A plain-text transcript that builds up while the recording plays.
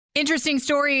Interesting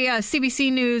story.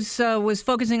 CBC News was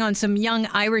focusing on some young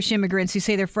Irish immigrants who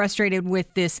say they're frustrated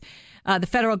with this, the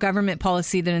federal government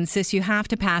policy that insists you have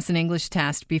to pass an English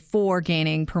test before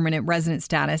gaining permanent resident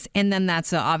status. And then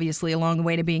that's obviously along the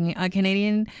way to being a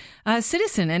Canadian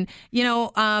citizen. And, you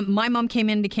know, my mom came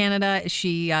into Canada.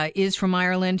 She is from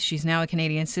Ireland. She's now a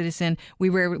Canadian citizen. We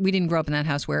didn't grow up in that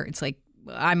house where it's like,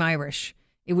 I'm Irish.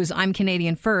 It was, I'm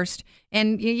Canadian first.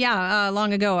 And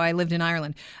long ago, I lived in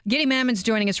Ireland. Giddy Mammon's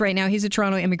joining us right now. He's a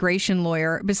Toronto immigration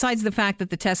lawyer. Besides the fact that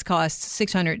the test costs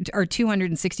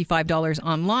 $265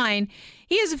 online,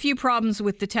 he has a few problems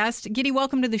with the test. Giddy,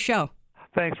 welcome to the show.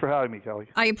 Thanks for having me, Kelly.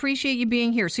 I appreciate you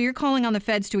being here. So you're calling on the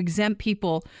feds to exempt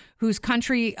people whose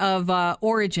country of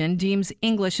origin deems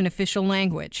English an official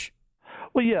language.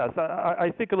 Well, yes, I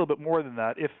think a little bit more than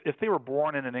that. If they were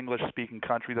born in an English-speaking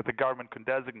country that the government can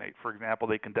designate, for example,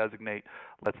 they can designate,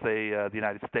 let's say, the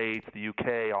United States, the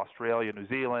UK, Australia, New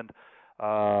Zealand,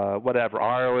 whatever,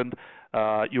 Ireland.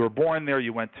 You were born there.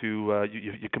 You went to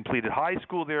you completed high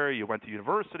school there. You went to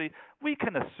university. We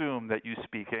can assume that you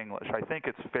speak English. I think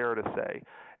it's fair to say,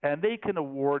 and they can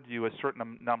award you a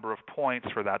certain number of points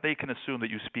for that. They can assume that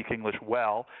you speak English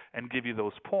well and give you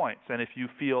those points. And if you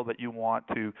feel that you want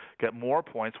to get more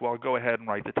points, well, go ahead and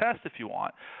write the test if you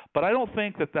want. But I don't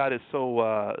think that is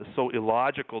so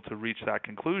illogical to reach that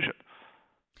conclusion.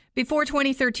 Before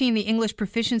 2013, the English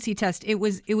proficiency test, it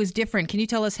was different. Can you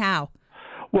tell us how?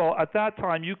 Well, at that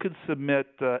time, you could submit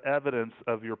evidence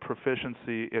of your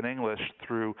proficiency in English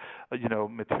through,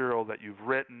 material that you've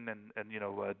written and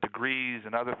degrees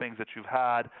and other things that you've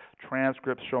had,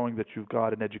 transcripts showing that you've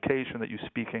got an education, that you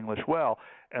speak English well.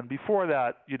 And before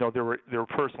that, there were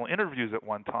personal interviews at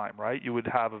one time, right? You would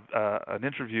have an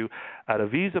interview at a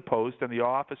visa post, and the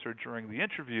officer during the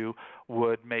interview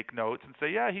would make notes and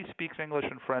say, yeah, he speaks English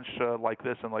and French like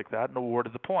this and like that, and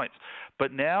awarded the points.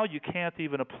 But now you can't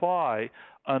even apply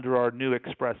under our new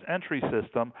express entry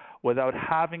system without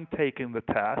having taken the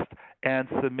test and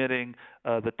submitting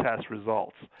the test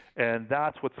results. And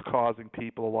that's what's causing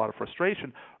people a lot of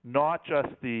frustration, not just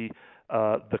the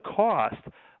cost,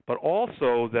 but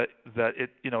also that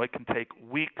it can take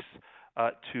weeks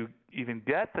to even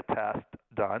get the test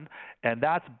done, and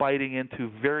that's biting into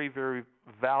very, very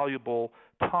valuable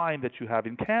time that you have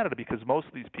in Canada, because most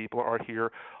of these people are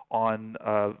here on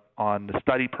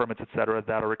study permits, et cetera,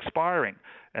 that are expiring,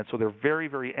 and so they're very,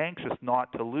 very anxious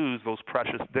not to lose those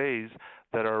precious days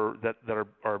that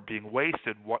are being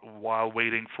wasted while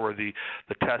waiting for the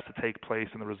test to take place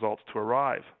and the results to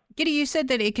arrive. Giddy, you said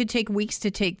that it could take weeks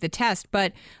to take the test,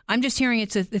 but I'm just hearing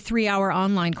it's a 3-hour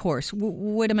online course.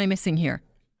 What am I missing here?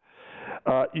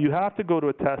 You have to go to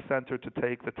a test center to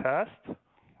take the test,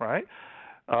 right?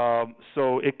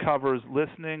 So it covers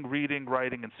listening, reading,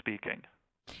 writing, and speaking.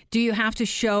 Do you have to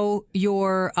show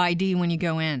your ID when you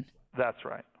go in? That's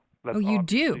right. That's you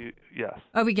do? Yes.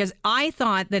 Oh, because I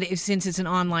thought that since it's an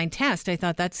online test, I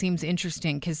thought that seems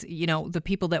interesting because, the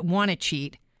people that want to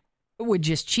cheat would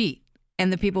just cheat,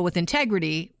 and the people with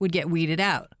integrity would get weeded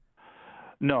out.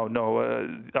 No,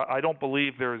 I don't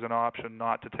believe there is an option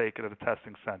not to take it at a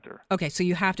testing center. Okay, so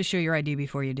you have to show your ID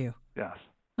before you do. Yes.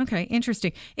 Okay,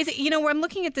 interesting. Is it, I'm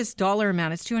looking at this dollar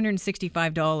amount. It's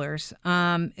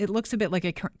 $265. It looks a bit like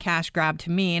a cash grab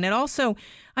to me. And it also,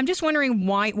 I'm just wondering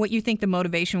what you think the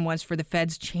motivation was for the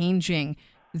feds changing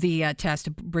the test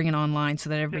to bring it online so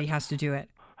that everybody has to do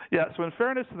it. Yeah, so in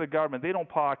fairness to the government, they don't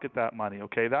pocket that money,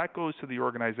 okay? That goes to the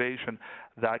organization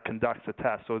that conducts the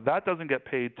test. So that doesn't get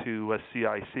paid to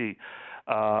CIC.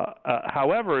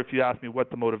 However, if you ask me what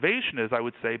the motivation is, I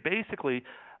would say basically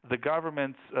the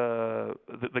government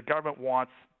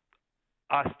wants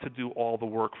us to do all the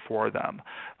work for them.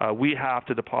 We have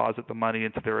to deposit the money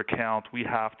into their account. We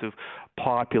have to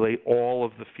populate all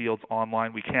of the fields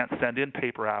online. We can't send in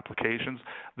paper applications.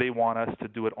 They want us to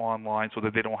do it online so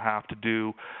that they don't have to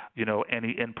do,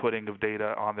 any inputting of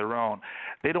data on their own.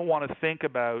 They don't want to think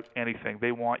about anything.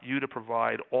 They want you to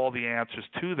provide all the answers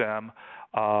to them,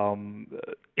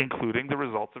 including the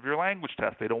results of your language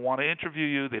test. They don't want to interview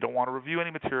you. They don't want to review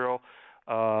any material.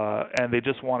 And they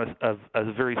just want a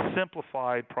very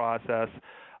simplified process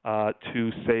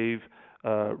to save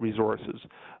resources.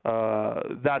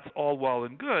 That's all well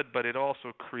and good, but it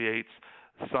also creates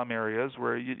some areas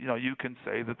where you can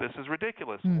say that this is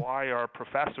ridiculous. Why are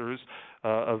professors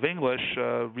of English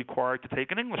required to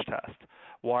take an English test?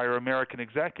 Why are American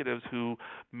executives who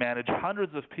manage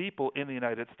hundreds of people in the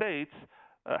United States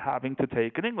having to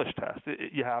take an English test?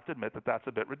 You have to admit that that's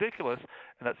a bit ridiculous,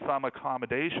 and that some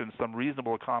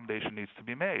reasonable accommodation needs to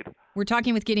be made. We're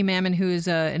talking with Giddy Mammon, who is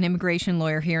an immigration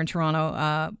lawyer here in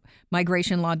Toronto.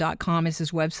 Migrationlaw.com is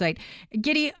his website.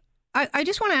 Giddy, I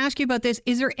just want to ask you about this.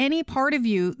 Is there any part of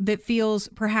you that feels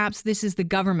perhaps this is the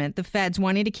government, the feds,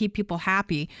 wanting to keep people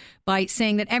happy by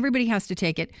saying that everybody has to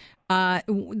take it?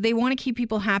 They want to keep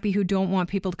people happy who don't want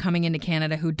people coming into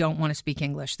Canada who don't want to speak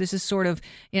English. This is sort of,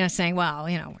 saying, well,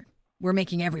 we're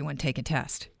making everyone take a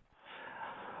test.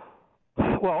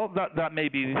 Well, that may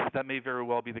very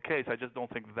well be the case. I just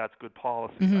don't think that's good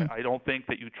policy. Mm-hmm. I don't think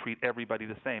that you treat everybody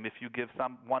the same. If you give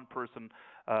one person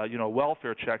a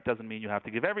welfare check, doesn't mean you have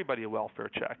to give everybody a welfare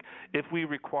check. If we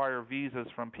require visas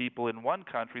from people in one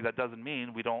country, that doesn't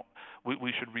mean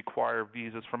we should require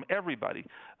visas from everybody.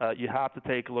 You have to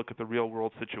take a look at the real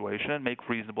world situation and make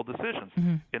reasonable decisions.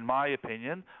 Mm-hmm. In my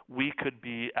opinion, we could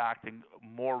be acting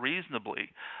more reasonably.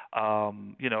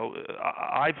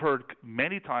 I've heard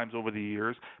many times over the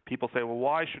years people say, well,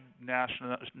 why should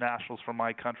nationals from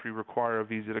my country require a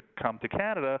visa to come to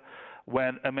Canada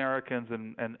when Americans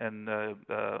and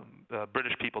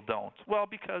British people don't? Well,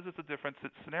 because it's a different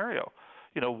scenario.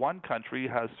 One country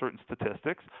has certain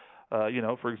statistics.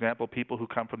 For example, people who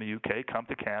come from the UK come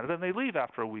to Canada and they leave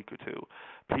after a week or two.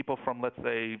 People from, let's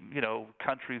say,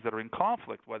 countries that are in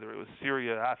conflict, whether it was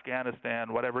Syria,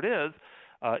 Afghanistan, whatever it is,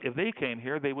 if they came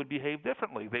here, they would behave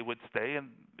differently. They would stay in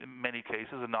many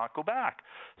cases and not go back.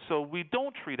 So we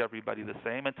don't treat everybody the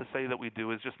same, and to say that we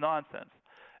do is just nonsense.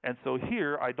 And so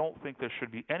here, I don't think there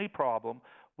should be any problem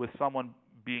with someone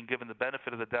being given the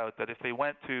benefit of the doubt that if they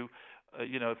went to,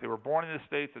 if they were born in the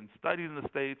States and studied in the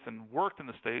States and worked in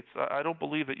the States, I don't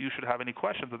believe that you should have any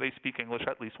questions that they speak English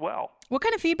at least well. What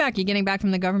kind of feedback are you getting back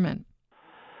from the government?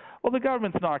 Well, the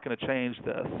government's not going to change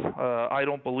this. I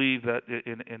don't believe that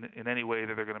in any way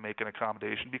that they're going to make an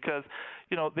accommodation because,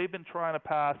 they've been trying to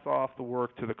pass off the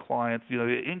work to the clients.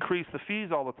 They increase the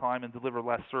fees all the time and deliver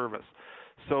less service.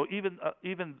 So even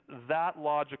that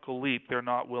logical leap, they're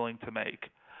not willing to make.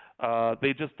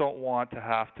 They just don't want to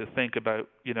have to think about,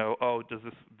 this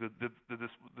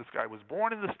guy was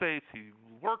born in the States, he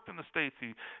worked in the States,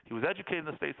 he was educated in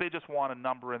the States. They just want a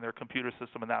number in their computer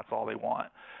system, and that's all they want.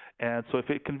 And so if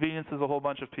it conveniences a whole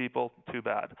bunch of people, too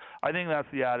bad. I think that's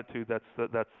the attitude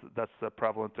that's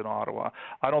prevalent in Ottawa.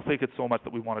 I don't think it's so much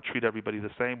that we want to treat everybody the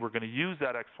same. We're going to use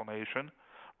that explanation,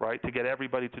 right, to get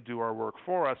everybody to do our work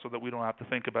for us so that we don't have to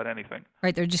think about anything.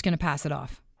 Right, they're just going to pass it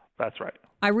off. That's right.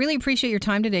 I really appreciate your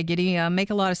time today, Giddy. Make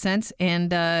a lot of sense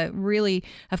and really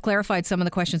have clarified some of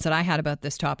the questions that I had about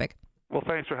this topic. Well,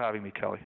 thanks for having me, Kelly.